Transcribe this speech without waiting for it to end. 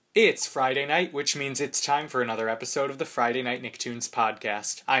It's Friday night, which means it's time for another episode of the Friday Night Nicktoons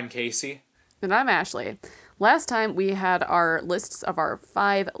podcast. I'm Casey. And I'm Ashley. Last time we had our lists of our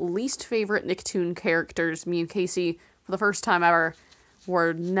 5 least favorite Nicktoon characters. Me and Casey, for the first time ever,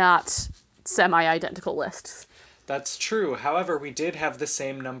 were not semi-identical lists. That's true. However, we did have the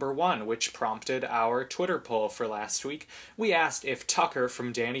same number 1, which prompted our Twitter poll for last week. We asked if Tucker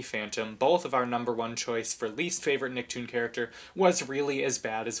from Danny Phantom, both of our number 1 choice for least favorite Nicktoon character, was really as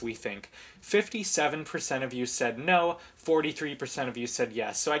bad as we think. 57% of you said no, 43% of you said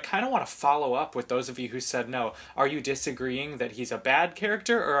yes. So I kind of want to follow up with those of you who said no. Are you disagreeing that he's a bad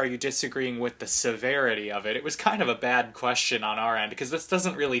character, or are you disagreeing with the severity of it? It was kind of a bad question on our end, because this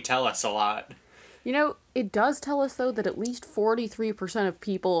doesn't really tell us a lot. You know, it does tell us, though, that at least 43% of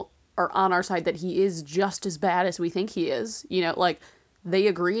people are on our side that he is just as bad as we think he is. You know, like, they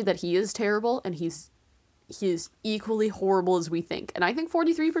agree that he is terrible, and he is equally horrible as we think. And I think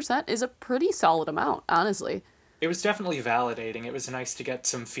 43% is a pretty solid amount, honestly. It was definitely validating. It was nice to get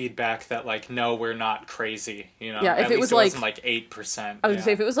some feedback that, like, no, we're not crazy, you know? Yeah, if At it least was wasn't, like 8%. I was gonna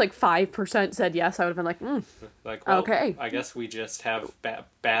say, if it was, like, 5% said yes, I would have been like, Like, well, okay. I guess we just have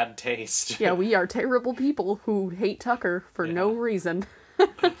bad taste. Yeah, we are terrible people who hate Tucker for no reason.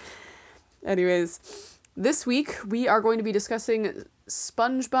 Anyways, this week we are going to be discussing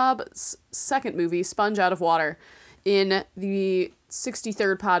SpongeBob's second movie, Sponge Out of Water. In the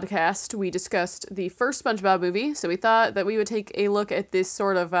 63rd podcast, we discussed the first SpongeBob movie, so we thought that we would take a look at this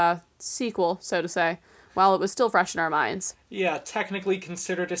sort of sequel, so to say, while it was still fresh in our minds. Yeah, technically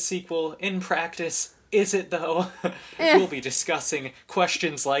considered a sequel. In practice, is it though? We'll be discussing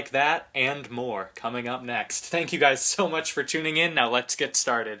questions like that and more coming up next. Thank you guys so much for tuning in. Now let's get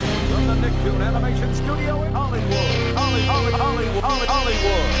started. From the Nicktoon Animation Studio in Hollywood. Hollywood.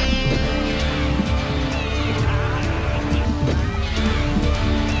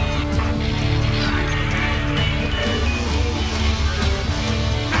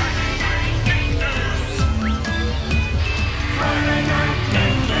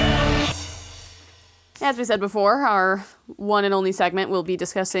 As we said before, our one and only segment will be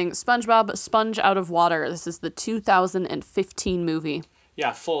discussing SpongeBob Sponge Out of Water. This is the 2015 movie.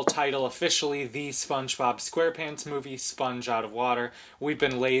 Yeah, full title officially, The SpongeBob SquarePants Movie, Sponge Out of Water. We've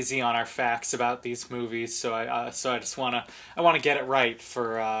been lazy on our facts about these movies, so I just wanna get it right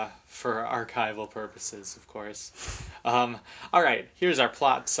for archival purposes, of course. All right, here's our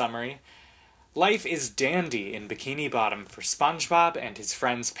plot summary. Life is dandy in Bikini Bottom for SpongeBob and his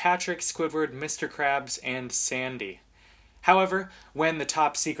friends Patrick, Squidward, Mr. Krabs, and Sandy. However, when the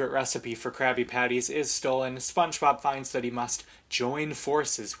top-secret recipe for Krabby Patties is stolen, SpongeBob finds that he must join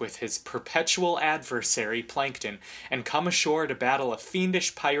forces with his perpetual adversary, Plankton, and come ashore to battle a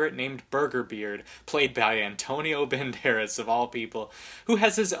fiendish pirate named Burgerbeard, played by Antonio Banderas, of all people, who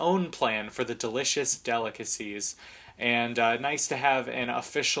has his own plan for the delicious delicacies. And nice to have an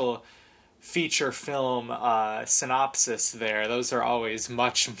official feature film synopsis there. Those are always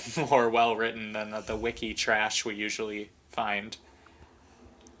much more well written than the wiki trash we usually find.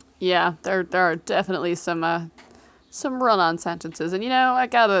 Yeah, there are definitely some run-on sentences, and I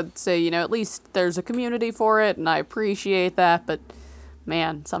gotta say, at least there's a community for it, and I appreciate that, but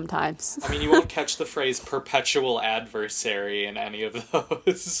man, sometimes. I mean, you won't catch the phrase perpetual adversary in any of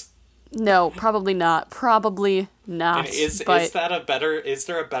those. No, probably not. Probably not. And is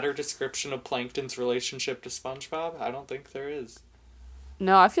there a better description of Plankton's relationship to SpongeBob? I don't think there is.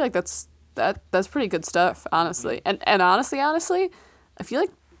 No, I feel like that's pretty good stuff, honestly. And honestly, I feel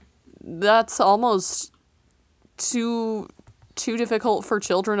like that's almost too difficult for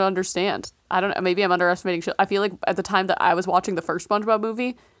children to understand. I don't know, maybe I'm underestimating I feel like at the time that I was watching the first SpongeBob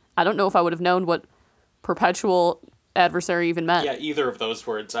movie, I don't know if I would have known what perpetual adversary even meant. Yeah, either of those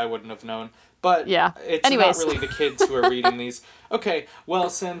words I wouldn't have known. But yeah. It's Anyways. Not really the kids who are reading these. Okay, well,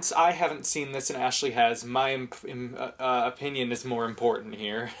 since I haven't seen this and Ashley has, my opinion is more important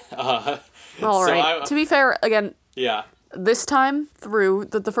here. All right. To be fair, again, yeah. This time through,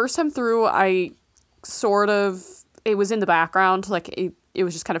 the first time through, I sort of, it was in the background, like it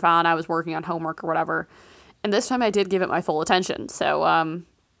was just kind of on, I was working on homework or whatever. And this time I did give it my full attention. So, I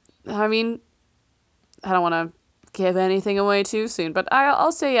mean, I don't want to give anything away too soon, but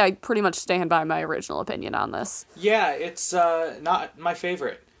I'll say I pretty much stand by my original opinion on this. Yeah, it's not my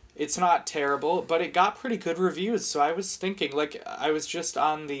favorite. It's not terrible, but it got pretty good reviews, so I was thinking, like, I was just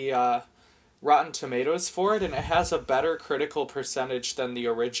on the Rotten Tomatoes for it, and it has a better critical percentage than the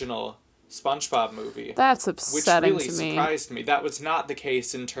original SpongeBob movie. That's upsetting to me. Which really surprised me. That was not the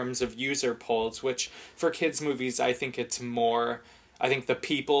case in terms of user polls, which for kids' movies, I think it's more, I think the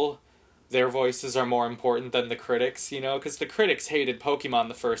people their voices are more important than the critics, you know, because the critics hated Pokemon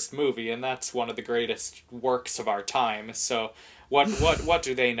the first movie, and that's one of the greatest works of our time. So what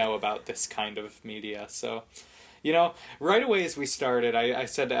do they know about this kind of media? So, you know, right away as we started, I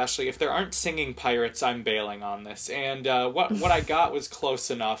said to Ashley, if there aren't singing pirates, I'm bailing on this. And what I got was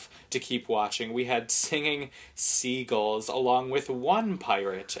close enough to keep watching. We had singing seagulls along with one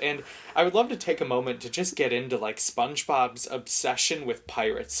pirate. And I would love to take a moment to just get into, like, SpongeBob's obsession with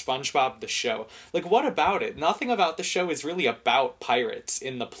pirates. SpongeBob the show. Like, what about it? Nothing about the show is really about pirates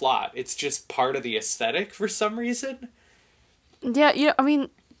in the plot. It's just part of the aesthetic for some reason. Yeah, I mean,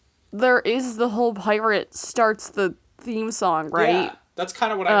 there is the whole pirate starts the theme song, right? Yeah, that's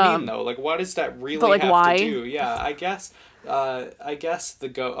kind of what I mean, though. Like, what does that really like, have why? to do? Yeah, I guess oh,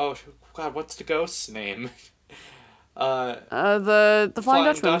 God, what's the ghost's name? The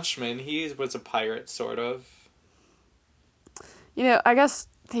Flying Dutchman. He was a pirate, sort of. You know, I guess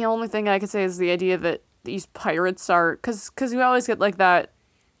the only thing I could say is the idea that these pirates are... Because we always get, like, that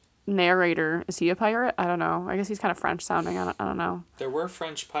narrator. Is he a pirate? I don't know. I guess he's kind of French sounding. I don't know. There were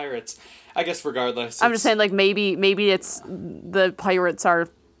French pirates. I guess regardless. I'm just saying, like, maybe it's the pirates are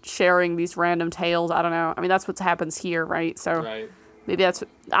sharing these random tales. I don't know. I mean, that's what happens here, right? So Right. maybe that's...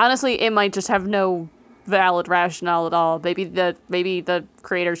 Honestly, it might just have no valid rationale at all. Maybe the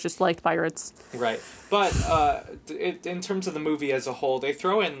creators just liked pirates. Right. But in terms of the movie as a whole, they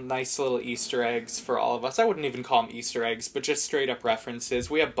throw in nice little Easter eggs for all of us. I wouldn't even call them Easter eggs, but just straight up references.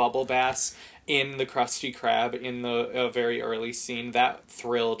 We have Bubble Bass in the Krusty Krab in the very early scene. That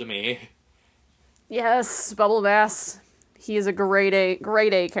thrilled me. Yes, Bubble Bass. He is a grade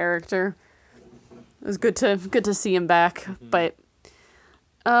A character. It was good to see him back. Mm-hmm. But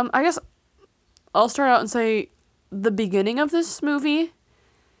I guess I'll start out and say the beginning of this movie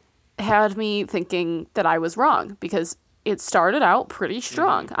had me thinking that I was wrong, because it started out pretty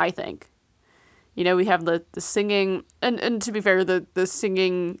strong, mm-hmm. I think. You know, we have the singing, and to be fair, the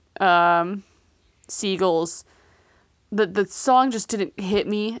singing seagulls. The song just didn't hit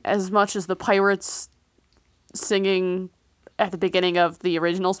me as much as the pirates singing at the beginning of the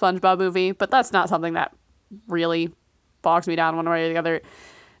original SpongeBob movie, but that's not something that really bogs me down one way or the other.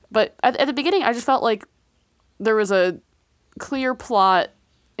 But at the beginning, I just felt like there was a clear plot,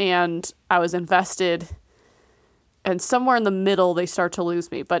 and I was invested, and somewhere in the middle, they start to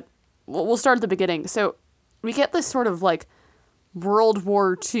lose me. But we'll start at the beginning. So we get this sort of, like, World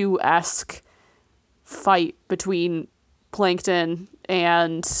War II-esque fight between Plankton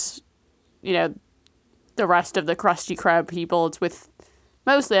and, you know, the rest of the Krusty Krab people. It's with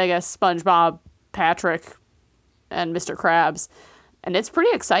mostly, I guess, SpongeBob, Patrick, and Mr. Krabs. And it's pretty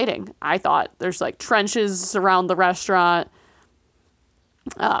exciting, I thought. There's, like, trenches around the restaurant.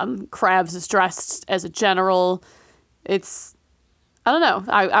 Krabs is dressed as a general. It's... I don't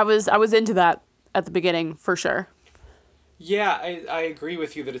know. I was into that at the beginning, for sure. Yeah, I agree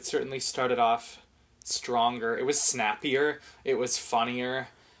with you that it certainly started off stronger. It was snappier. It was funnier.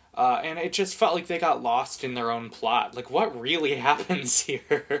 And it just felt like they got lost in their own plot. Like, what really happens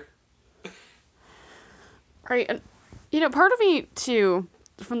here? Right, and, you know, part of me, too,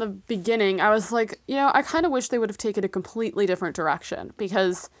 from the beginning, I was like, you know, I kind of wish they would have taken a completely different direction,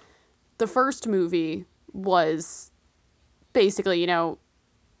 because the first movie was basically, you know,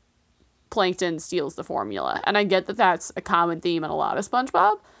 Plankton steals the formula. And I get that that's a common theme in a lot of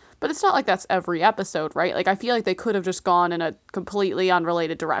SpongeBob, but it's not like that's every episode, right? Like, I feel like they could have just gone in a completely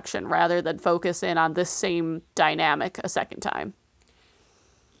unrelated direction rather than focus in on this same dynamic a second time.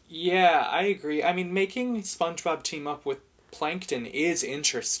 Yeah, I agree. I mean, making SpongeBob team up with Plankton is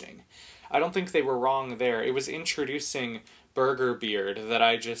interesting. I don't think they were wrong there. It was introducing Burger Beard that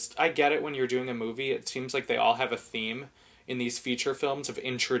I get it when you're doing a movie. It seems like they all have a theme in these feature films of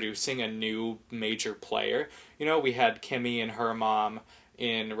introducing a new major player. You know, we had Kimmy and her mom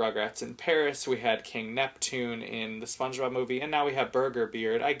in Rugrats in Paris. We had King Neptune in the SpongeBob movie. And now we have Burger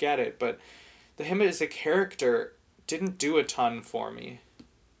Beard. I get it, but him as a character didn't do a ton for me.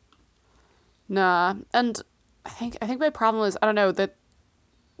 Nah, and I think my problem is, I don't know, that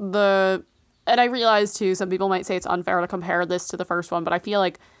and I realize too, some people might say it's unfair to compare this to the first one, but I feel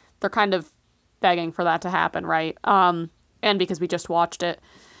like they're kind of begging for that to happen, right? And because we just watched it.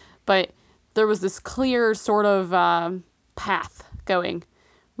 But there was this clear sort of path going.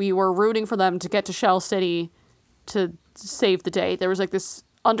 We were rooting for them to get to Shell City to save the day. There was like this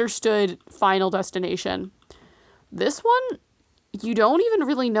understood final destination. This one, you don't even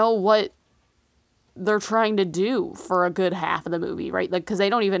really know what they're trying to do for a good half of the movie, right? Like, because they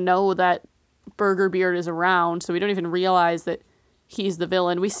don't even know that Burger Beard is around, so we don't even realize that he's the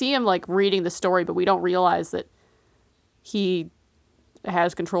villain. We see him, like, reading the story, but we don't realize that he it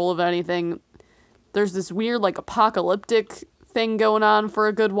has control of anything. There's this weird, like, apocalyptic thing going on for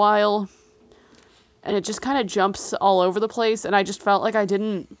a good while. And it just kind of jumps all over the place, and I just felt like I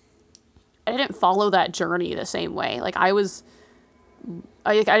didn't follow that journey the same way. Like, I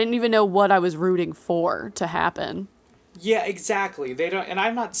didn't even know what I was rooting for to happen. Yeah, exactly. They don't, and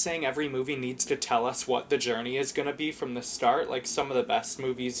I'm not saying every movie needs to tell us what the journey is going to be from the start. Like, some of the best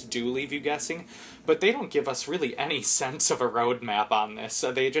movies do leave you guessing, but they don't give us really any sense of a roadmap on this.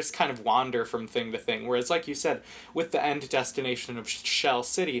 So they just kind of wander from thing to thing. Whereas, like you said, with the end destination of Shell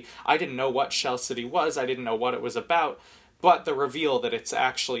City, I didn't know what Shell City was. I didn't know what it was about. But the reveal that it's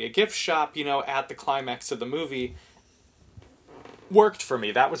actually a gift shop, you know, at the climax of the movie worked for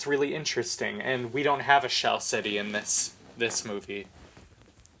me. That was really interesting, and we don't have a Shell City in this movie.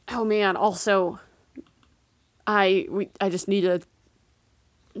 Oh man! Also, I just need a.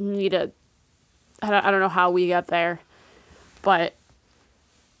 I don't know how we get there, but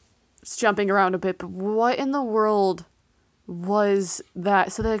it's jumping around a bit. But what in the world was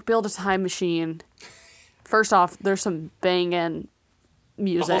that? So they build a time machine. First off, there's some banging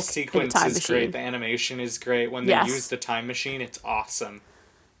music. The whole sequence time is machine. great. The animation is great. When they Yes. use the time machine, it's awesome.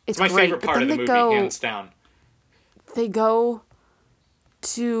 It's my great, favorite but part then of the they movie, hands down. They go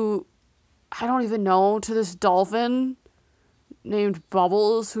to, I don't even know, to this dolphin named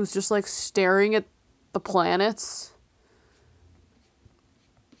Bubbles who's just like staring at the planets.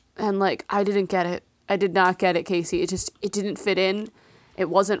 And like, I didn't get it. I did not get it, Casey. It didn't fit in. It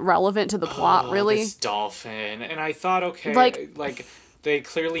wasn't relevant to the plot, really. This dolphin. And I thought, okay, like they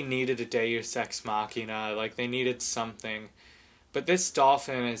clearly needed a Deus Ex Machina. Like, they needed something. But this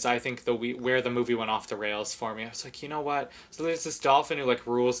dolphin is, I think, where the movie went off the rails for me. I was like, you know what? So there's this dolphin who, like,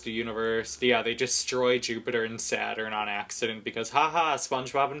 rules the universe. Yeah, they destroy Jupiter and Saturn on accident because, haha,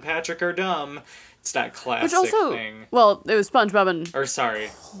 SpongeBob and Patrick are dumb. It's that classic thing. Well, it was SpongeBob and Or,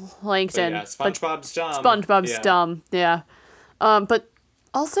 sorry. Plankton. Yeah, SpongeBob's dumb. SpongeBob's dumb, yeah. But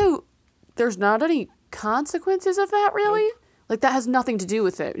also, there's not any consequences of that, really. Nope. Like, that has nothing to do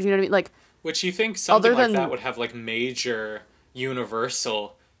with it. You know what I mean? Like, which you think something like that would have, like, major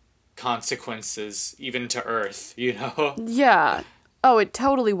universal consequences even to Earth, you know? Yeah. Oh, it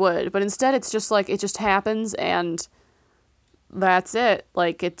totally would. But instead it's just like, it just happens and that's it.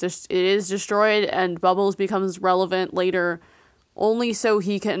 Like, it is destroyed and Bubbles becomes relevant later only so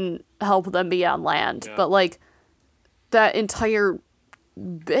he can help them be on land. Yeah. But like, that entire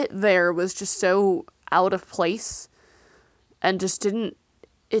bit there was just so out of place and just didn't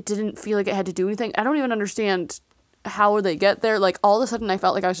feel like it had to do anything. I don't even understand how would they get there. Like, all of a sudden I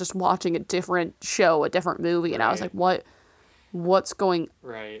felt like I was just watching a different show, a different movie, and I was like, what's going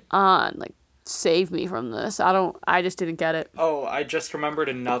on? Like, save me from this. I just didn't get it. Oh, I just remembered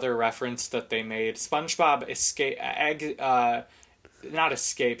another reference that they made. SpongeBob not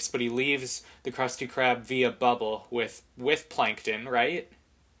escapes, but he leaves the Krusty Krab via Bubble with Plankton, right?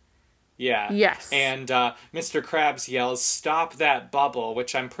 Yeah. Yes. And Mr. Krabs yells, "Stop that bubble,"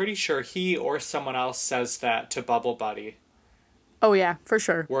 which I'm pretty sure he or someone else says that to Bubble Buddy. Oh, yeah, for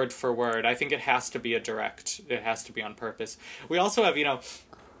sure. Word for word. I think it has to be it has to be on purpose. We also have,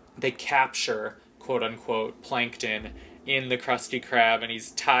 they capture, quote-unquote, Plankton in the Krusty Krab, and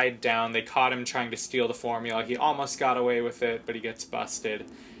he's tied down. They caught him trying to steal the formula. He almost got away with it, but he gets busted.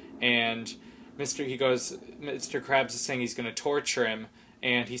 And Mr. Krabs is saying he's going to torture him,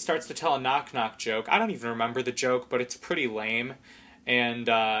 and he starts to tell a knock-knock joke. I don't even remember the joke, but it's pretty lame. And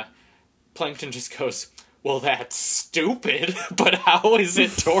Plankton just goes, "Well, that's stupid, but how is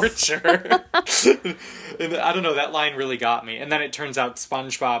it torture?" And I don't know, that line really got me. And then it turns out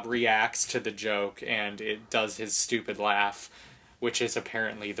SpongeBob reacts to the joke, and it does his stupid laugh, which is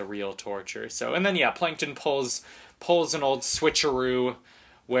apparently the real torture. So, and then, yeah, Plankton pulls an old switcheroo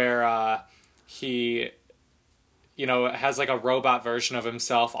where he, has like a robot version of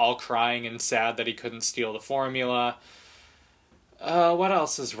himself all crying and sad that he couldn't steal the formula. What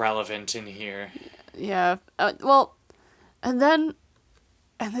else is relevant in here? Yeah. And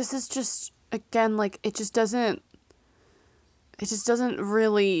this is just, again, like, it just doesn't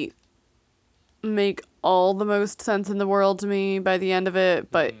really make all the most sense in the world to me by the end of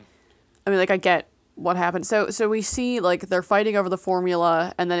it, but I mean, like, I get what happened. So we see, like, they're fighting over the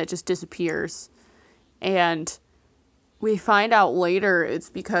formula, and then it just disappears. And we find out later it's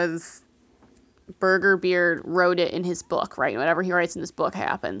because Burger Beard wrote it in his book, right? Whatever he writes in his book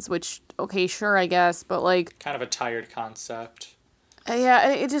happens, which, okay, sure, I guess, but, like... kind of a tired concept. Yeah,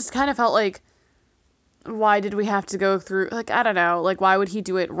 it just kind of felt like, why did we have to go through... Like, I don't know, like, why would he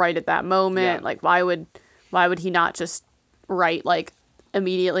do it right at that moment? Yeah. Like, why would he not just write, like,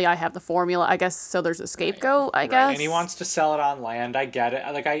 immediately I have the formula, I guess, so there's a scapegoat, I guess. And he wants to sell it on land. I get it.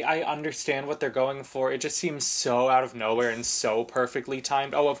 Like, I understand what they're going for. It just seems so out of nowhere and so perfectly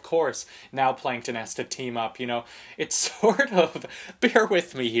timed. Oh, of course, now Plankton has to team up, you know. It's sort of, bear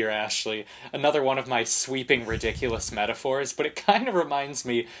with me here, Ashley, another one of my sweeping, ridiculous metaphors, but it kind of reminds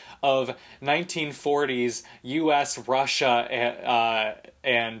me of 1940s U.S., Russia,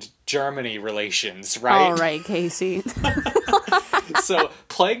 and Germany relations, right? All right, Casey. So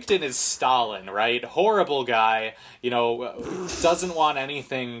Plankton is Stalin, right? Horrible guy, you know, doesn't want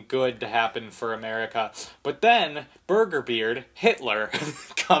anything good to happen for America. But then Burger Beard, Hitler,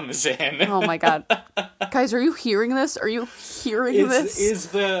 comes in. Oh my god. Guys, are you hearing this? Are you hearing this? Is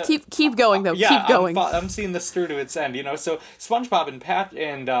the keep going though. Yeah, keep going. I'm seeing this through to its end, you know. So SpongeBob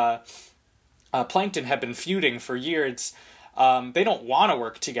and Plankton have been feuding for years. They don't want to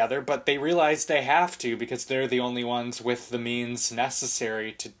work together, but they realize they have to because they're the only ones with the means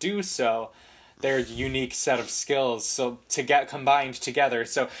necessary to do so. Their unique set of skills, so to get combined together.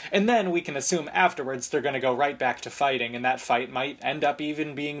 So, and then we can assume afterwards they're going to go right back to fighting, and that fight might end up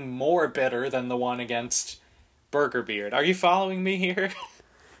even being more bitter than the one against Burger Beard. Are you following me here?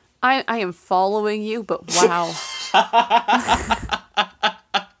 I am following you, but wow.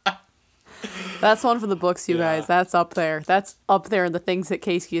 That's one for the books, you guys. That's up there. That's up there in the things that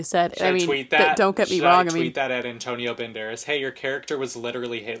Casey has said. Should I mean, tweet that? Don't get me wrong. I tweet that at Antonio Banderas. Hey, your character was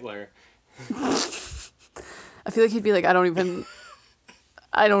literally Hitler. I feel like he'd be like, I don't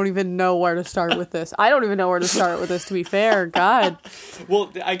even know where to start with this. I don't even know where to start with this, to be fair. God.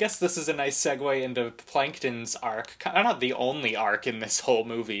 Well, I guess this is a nice segue into Plankton's arc. Not the only arc in this whole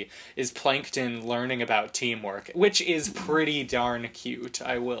movie, is Plankton learning about teamwork, which is pretty darn cute,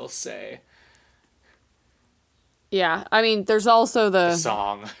 I will say. Yeah, I mean, there's also the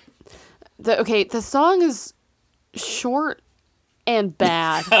song. The song is short and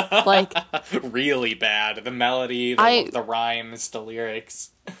bad. Like, really bad. The melody, the rhymes, the lyrics.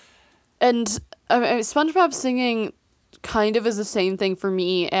 And I mean, SpongeBob singing kind of is the same thing for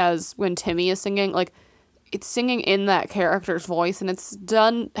me as when Timmy is singing. Like, it's singing in that character's voice, and it's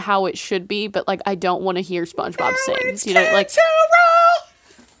done how it should be, but, like, I don't want to hear SpongeBob sing. You know, like...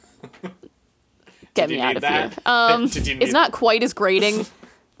 Get me out of here. It's not quite as grating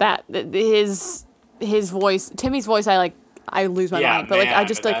that his voice, Timmy's voice, I lose my mind. But man,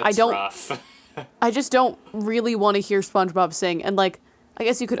 I just don't really want to hear SpongeBob sing. And like, I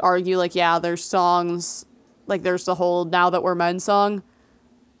guess you could argue like, yeah, there's songs, like there's the whole Now That We're Men song,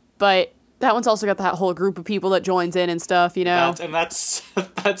 but that one's also got that whole group of people that joins in and stuff, you know?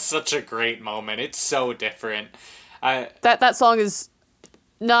 That's such a great moment. It's so different. That song is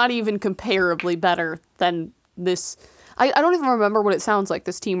not even comparably better than this. I don't even remember what it sounds like,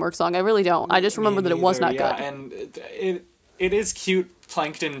 this Teamwork song. I really don't. I just remember that it was not good. And it is cute,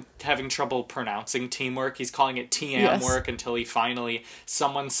 Plankton having trouble pronouncing teamwork. He's calling it TM work until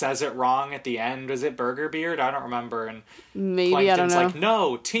someone says it wrong at the end. Was it Burger Beard? I don't remember. And maybe, Plankton's I don't know.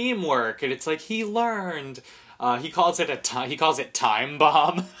 like, no, teamwork. And it's like, he learned. He calls it time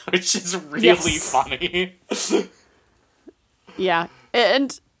bomb, which is really funny. Yeah.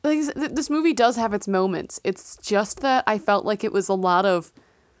 And like, this movie does have its moments. It's just that I felt like it was a lot of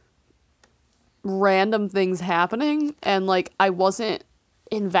random things happening, and like I wasn't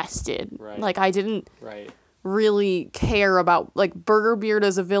invested. Right. Like I didn't really care about, like, Burger Beard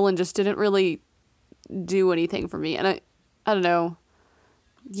as a villain just didn't really do anything for me. And I don't know.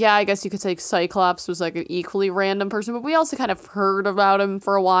 Yeah, I guess you could say Cyclops was like an equally random person, but we also kind of heard about him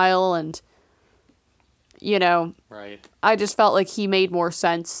for a while, and you know, I just felt like he made more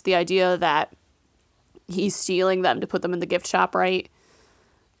sense. The idea that he's stealing them to put them in the gift shop, right?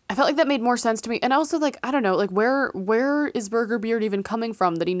 I felt like that made more sense to me. And also, like, I don't know, like, where is Burger Beard even coming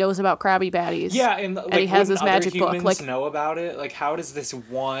from that he knows about Krabby Patties? Yeah, and like, he has this magic book. Like, know about it? Like, how does this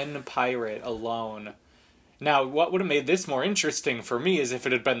one pirate alone? Now, what would have made this more interesting for me is if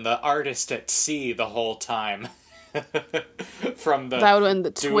it had been the artist at sea the whole time. From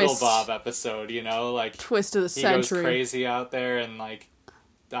the Doodle Bob episode, you know, like twist of the century. He goes crazy out there, and like,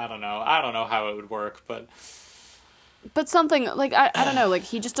 I don't know how it would work, but something like I don't know, like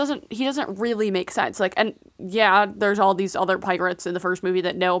he doesn't really make sense. Like, and yeah, there's all these other pirates in the first movie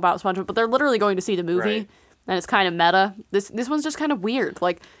that know about SpongeBob, but they're literally going to see the movie, and it's kind of meta. This one's just kind of weird.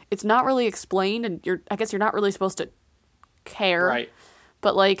 Like, it's not really explained, and I guess you're not really supposed to care, right?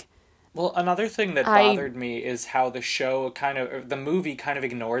 But like. Well, another thing that bothered me is how the movie kind of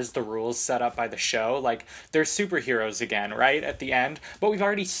ignores the rules set up by the show. Like, they're superheroes again, right, at the end, but we've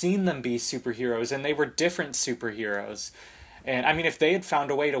already seen them be superheroes, and they were different superheroes. And I mean, if they had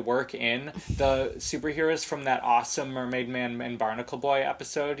found a way to work in the superheroes from that awesome Mermaid Man and Barnacle Boy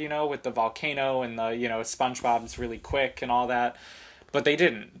episode, with the volcano and the, SpongeBob's really quick and all that, but they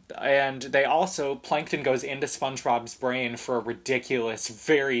didn't. And they also, Plankton goes into SpongeBob's brain for a ridiculous,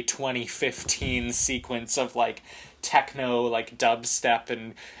 very 2015 sequence of, like, techno, like, dubstep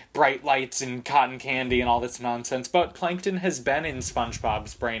and bright lights and cotton candy and all this nonsense. But Plankton has been in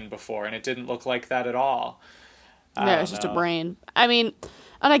SpongeBob's brain before, and it didn't look like that at all. Yeah, it's just a brain. I mean,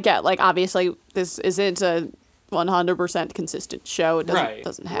 and I get, like, obviously, this isn't a 100% consistent show. It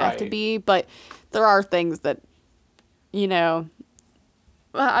doesn't have to be, but there are things that, and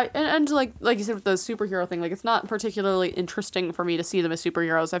like you said with the superhero thing, like, it's not particularly interesting for me to see them as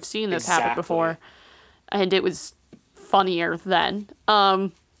superheroes. I've seen this happen before, and it was funnier then.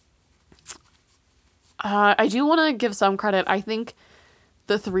 I do want to give some credit. I think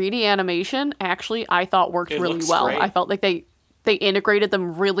the 3D animation actually I thought worked really well. Great. I felt like they integrated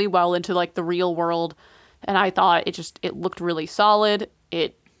them really well into, like, the real world, and I thought it looked really solid.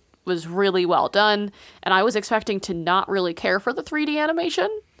 It was really well done, and I was expecting to not really care for the 3D animation,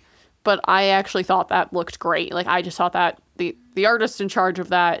 but I actually thought that looked great. Like, I just thought that the artist in charge of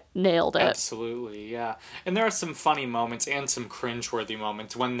that nailed it. Absolutely, yeah. And there are some funny moments and some cringeworthy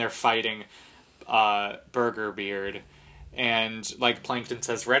moments when they're fighting Burger Beard, and, like, Plankton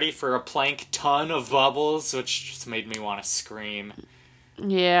says, "Ready for a plank ton of bubbles," which just made me want to scream.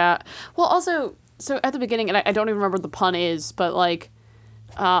 Yeah. Well, also, so at the beginning, and I don't even remember what the pun is, but, like,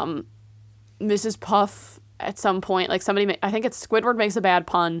 Mrs. Puff at some point, like, I think it's Squidward makes a bad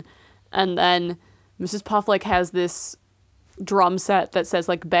pun, and then Mrs. Puff, like, has this drum set that says,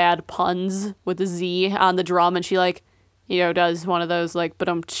 like, bad puns with a Z on the drum, and she, like, does one of those, like,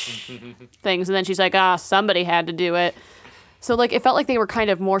 things, and then she's like, somebody had to do it. So, like, it felt like they were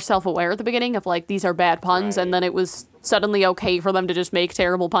kind of more self-aware at the beginning of, like, these are bad puns, and then it was suddenly okay for them to just make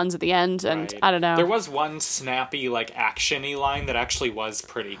terrible puns at the end, and I don't know. There was one snappy, like, action-y line that actually was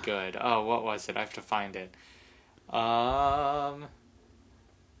pretty good. Oh, what was it? I have to find it. Do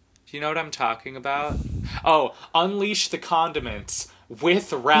you know what I'm talking about? Oh, unleash the condiments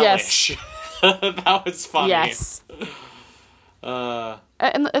with relish. Yes. That was funny. Yes. And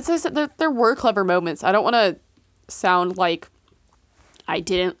it's just, there were clever moments. I don't want to sound like I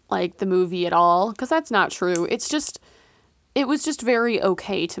didn't like the movie at all, because that's not true. It was just very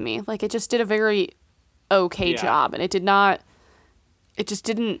okay to me. Like, it just did a very okay job, and it just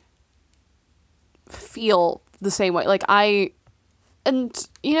didn't feel the same way. Like, it's a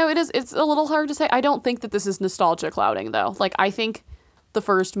little hard to say. I don't think that this is nostalgia clouding, though. Like, I think the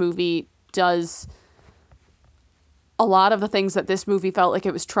first movie does a lot of the things that this movie felt like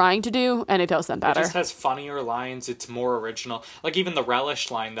it was trying to do, and it does them better. It just has funnier lines. It's more original. Like, even the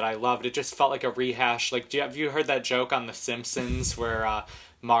relish line that I loved, it just felt like a rehash. Like, have you heard that joke on The Simpsons where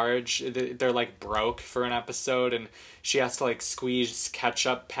Marge, they're, like, broke for an episode, and she has to, like, squeeze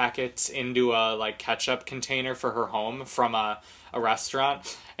ketchup packets into a, like, ketchup container for her home from a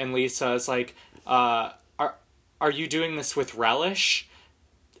restaurant, and Lisa is like, are you doing this with relish?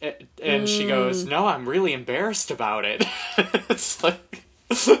 And she goes, "No, I'm really embarrassed about it." It's like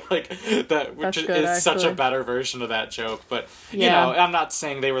that, which is such a better version of that joke. But, I'm not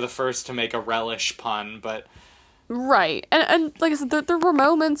saying they were the first to make a relish pun, but... Right. And like I said, there were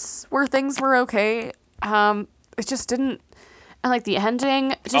moments where things were okay. It just didn't... And, like, the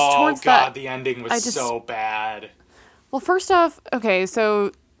ending... the ending was so bad. Well, first off, okay,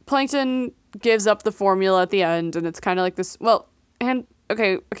 so Plankton gives up the formula at the end, and it's kind of like this... Well, and...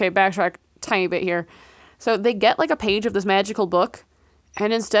 Okay, backtrack tiny bit here. So they get, like, a page of this magical book,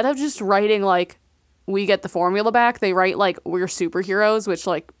 and instead of just writing, like, we get the formula back, they write, like, we're superheroes, which,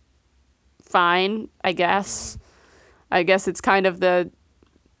 like, fine, I guess. I guess it's kind of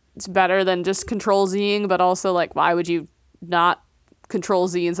it's better than just Control-Zing, but also, like, why would you not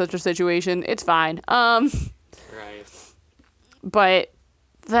Control-Z in such a situation? It's fine. Right. But...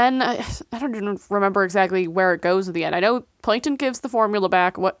 Then, I don't even remember exactly where it goes at the end. I know Plankton gives the formula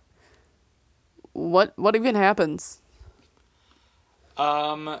back. What even happens?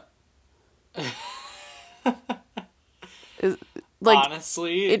 Honestly,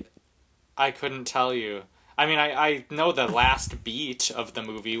 I couldn't tell you. I mean, I know the last beat of the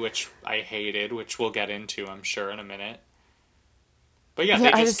movie, which I hated, which we'll get into, I'm sure, in a minute. But yeah, they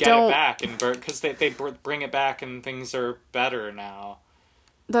just get it back, and because they bring it back and things are better now.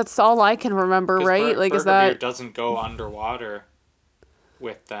 That's all I can remember, right? Burger Beard doesn't go underwater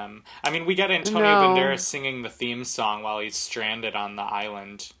with them. I mean, we get Antonio Banderas singing the theme song while he's stranded on the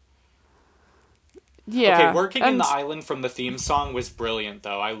island. Yeah. Okay, working in the island from the theme song was brilliant,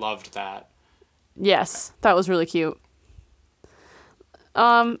 though. I loved that. Yes, that was really cute.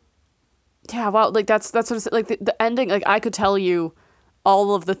 Yeah, well, like that's what it's, like the ending. Like I could tell you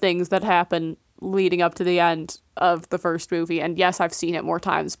all of the things that happen leading up to the end of the first movie, and yes, I've seen it more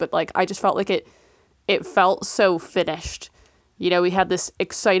times, but like I just felt like it felt so finished. You know, we had this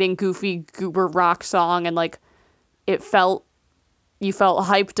exciting, goofy, goober rock song, and like it felt you felt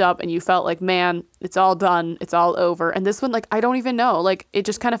hyped up, and you felt like, man, it's all done, it's all over. And this one, like I don't even know, like it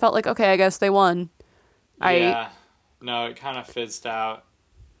just kind of felt like, okay, I guess they won. Yeah. No, it kind of fizzed out.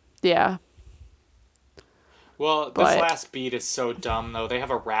 Yeah. Well, this But last beat is so dumb, though. They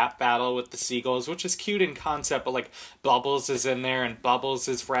have a rap battle with the seagulls, which is cute in concept, but, like, Bubbles is in there, and Bubbles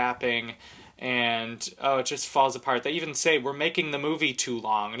is rapping, and, oh, it just falls apart. They even say, we're making the movie too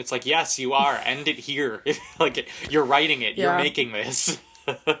long, and it's like, yes, you are. End it here. Like, you're writing it. You're Yeah. making this.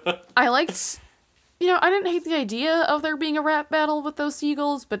 I liked, I didn't hate the idea of there being a rap battle with those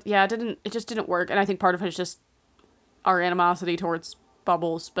seagulls, but yeah, it just didn't work. And I think part of it is just our animosity towards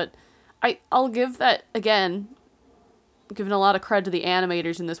Bubbles. But I'll give that, again, giving a lot of credit to the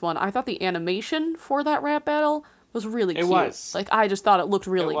animators in this one. I thought the animation for that rap battle was really cute. It was. Like, I just thought it looked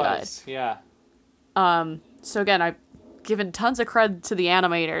really It was, yeah. good. So again, I've given tons of credit to the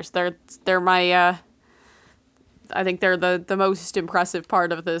animators. They're my, I think they're the most impressive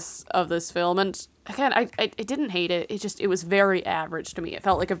part of this film. And again, I didn't hate it. It was very average to me. It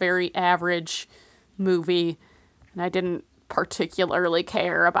felt like a very average movie, and I didn't particularly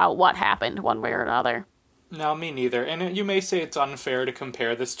care about what happened one way or another. No, me neither. And you may say it's unfair to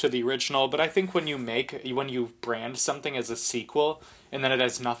compare this to the original, but I think when you brand something as a sequel and then it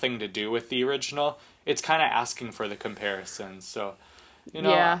has nothing to do with the original, it's kind of asking for the comparison. So,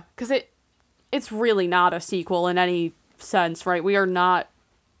 Yeah, because it's really not a sequel in any sense, right? We are not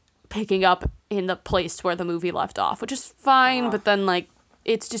picking up in the place where the movie left off, which is fine, but then, like,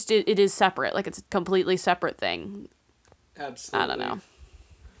 it's just, it is separate. Like, it's a completely separate thing. Absolutely. I don't know.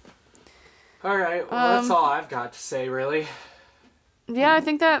 All right, well, that's all I've got to say, really. Yeah, I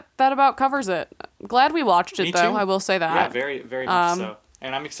think that about covers it. Glad we watched it, Me though. too. I will say that. Yeah, very, very much so.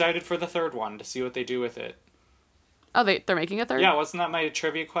 And I'm excited for the third one to see what they do with it. Oh, they're making a third? Yeah, wasn't that my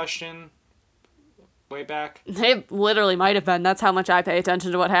trivia question way back? It literally might have been. That's how much I pay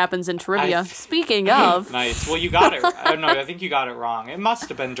attention to what happens in trivia. Speaking of... Nice. Well, you got it. No, I think you got it wrong. It must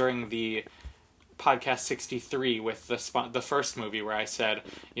have been during the podcast 63 with the first movie where I said,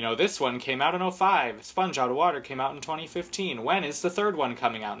 this one came out in 2005. Sponge Out of Water came out in 2015. When is the third one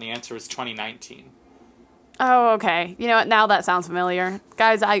coming out? And the answer was 2019. Oh, okay. You know what? Now that sounds familiar.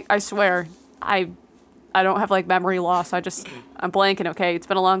 Guys, I swear, I don't have, like, memory loss. I'm blanking, okay? It's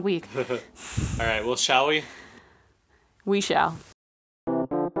been a long week. All right, well, shall we? We shall.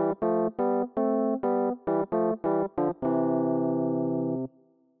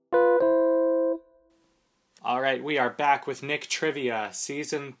 All right, we are back with Nick Trivia,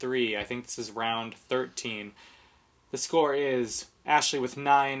 Season 3. I think this is round 13. The score is Ashley with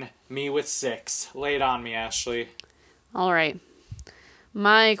 9, me with 6. Lay it on me, Ashley. All right.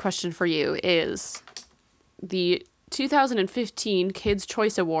 My question for you is the 2015 Kids'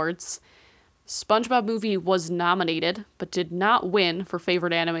 Choice Awards. Spongebob Movie was nominated, but did not win for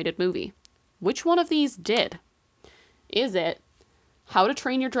Favorite Animated Movie. Which one of these did? Is it How to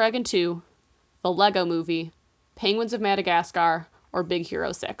Train Your Dragon 2, The Lego Movie, Penguins of Madagascar, or Big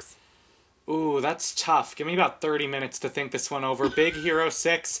Hero 6? Ooh, that's tough. Give me about 30 minutes to think this one over. Big Hero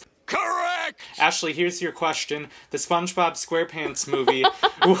 6. Correct! Ashley, here's your question. The SpongeBob SquarePants movie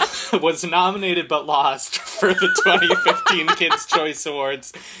was nominated but lost for the 2015 Kids' Choice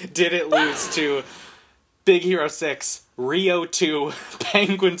Awards. Did it lose to Big Hero 6, Rio 2,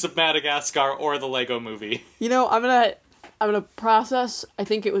 Penguins of Madagascar, or the Lego Movie? I'm gonna process. I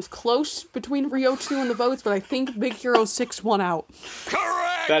think it was close between Rio 2 and the votes, but I think Big Hero 6 won out.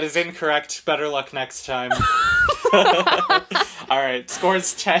 Correct! That is incorrect. Better luck next time. All right,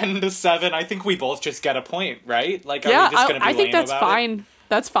 scores 10-7. I think we both just get a point, right? Like, are we just gonna be I think lame that's about fine. it?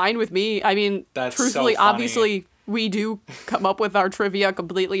 That's fine with me. I mean, That's truthfully, so funny. obviously, we do come up with our trivia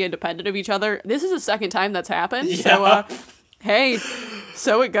completely independent of each other. This is the second time that's happened, Yeah. so, hey,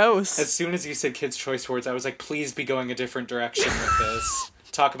 so it goes. As soon as you said Kids' Choice Awards, I was like, please be going a different direction with this.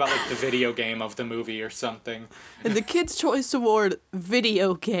 Talk about, like, the video game of the movie or something. And the Kids' Choice Award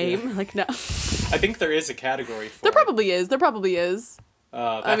video game, Yeah. like, no. I think there is a category for There it. probably is. That's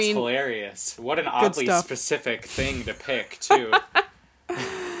hilarious. What an oddly stuff. specific thing to pick, too.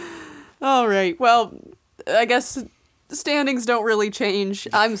 All right, well, I guess standings don't really change.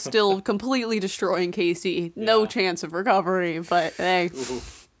 I'm still completely destroying Casey. No Yeah. chance of recovery, but hey. Ooh.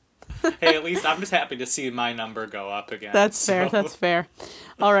 Hey, at least I'm just happy to see my number go up again. That's fair, that's fair.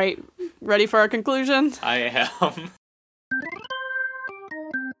 All right, ready for our conclusion? I am.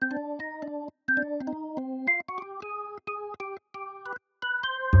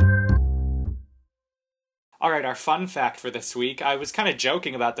 All right, our fun fact for this week. I was kind of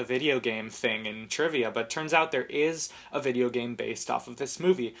joking about the video game thing in trivia, but turns out there is a video game based off of this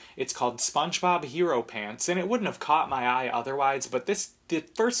movie. It's called SpongeBob Hero Pants, and it wouldn't have caught my eye otherwise, but the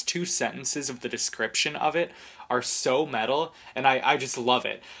first two sentences of the description of it are so metal, and I just love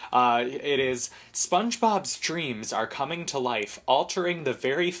it. It is, SpongeBob's dreams are coming to life, altering the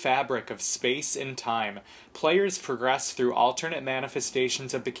very fabric of space and time. Players progress through alternate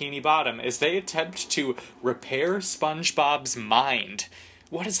manifestations of Bikini Bottom as they attempt to repair SpongeBob's mind.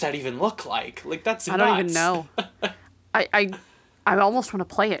 What does that even look like? Like, that's nuts. I don't even know. I almost want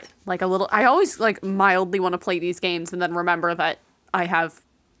to play it. Like, a little... I always, like, mildly want to play these games and then remember that I have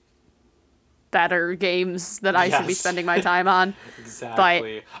better games that I should be spending my time on.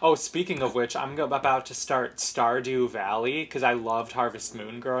 Exactly. But, speaking of which, I'm about to start Stardew Valley because I loved Harvest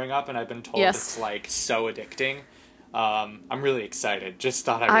Moon growing up, and I've been told it's like so addicting. I'm really excited. Just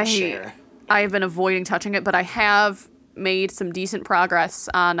thought I would share. I've been avoiding touching it, but I have made some decent progress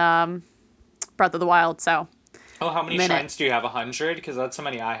on Breath of the Wild. So. Oh, how many shrines do you have? 100? Because that's how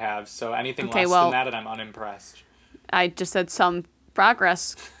many I have. So anything less than that, and I'm unimpressed. I just said some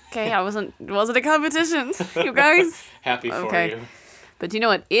progress. Okay, it wasn't a competition, you guys. Happy for you. But do you know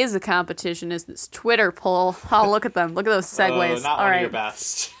what is a competition? Is this Twitter poll? Oh, look at them. Look at those segues. Not one of your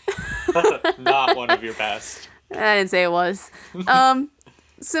best. Not one of your best. I didn't say it was.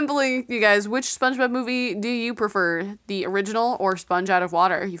 Simply, you guys, which SpongeBob movie do you prefer? The original or Sponge Out of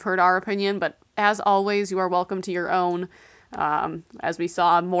Water? You've heard our opinion, but as always, you are welcome to your own. As we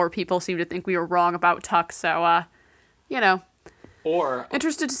saw, more people seem to think we were wrong about Tuck, so, Or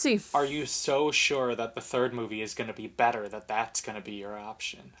interested to see. Are you so sure that the third movie is going to be better that that's going to be your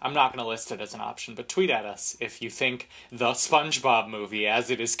option? I'm not going to list it as an option, but tweet at us if you think the SpongeBob movie,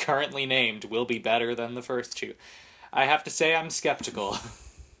 as it is currently named, will be better than the first two. I have to say I'm skeptical.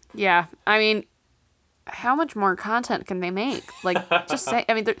 Yeah, I mean, how much more content can they make? Like, just say,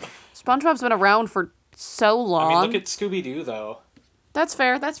 I mean, SpongeBob's been around for so long. I mean, look at Scooby-Doo, though. That's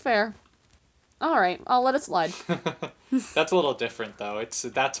fair. All right, I'll let it slide. That's a little different, though.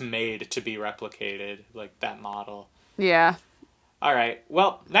 That's made to be replicated, like that model. Yeah. All right.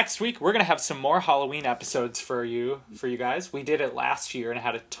 Well, next week we're gonna have some more Halloween episodes for you guys. We did it last year and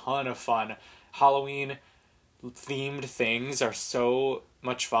had a ton of fun. Halloween themed things are so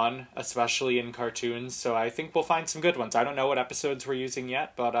much fun, especially in cartoons. So I think we'll find some good ones. I don't know what episodes we're using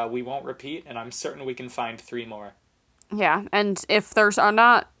yet, but we won't repeat, and I'm certain we can find 3 more. Yeah, and if there's are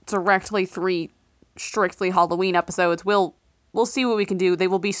not directly 3 strictly Halloween episodes, we'll see what we can do. They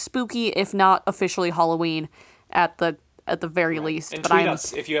will be spooky, if not officially Halloween, at the very least. And but tweet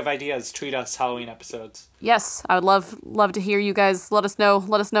us if you have ideas. Tweet us Halloween episodes. Yes, I would love to hear you guys. Let us know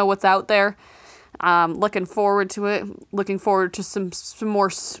what's out there. Looking forward to it. Looking forward to some more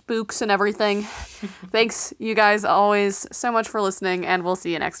spooks and everything. Thanks, you guys, always so much for listening, and we'll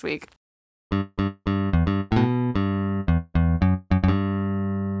see you next week.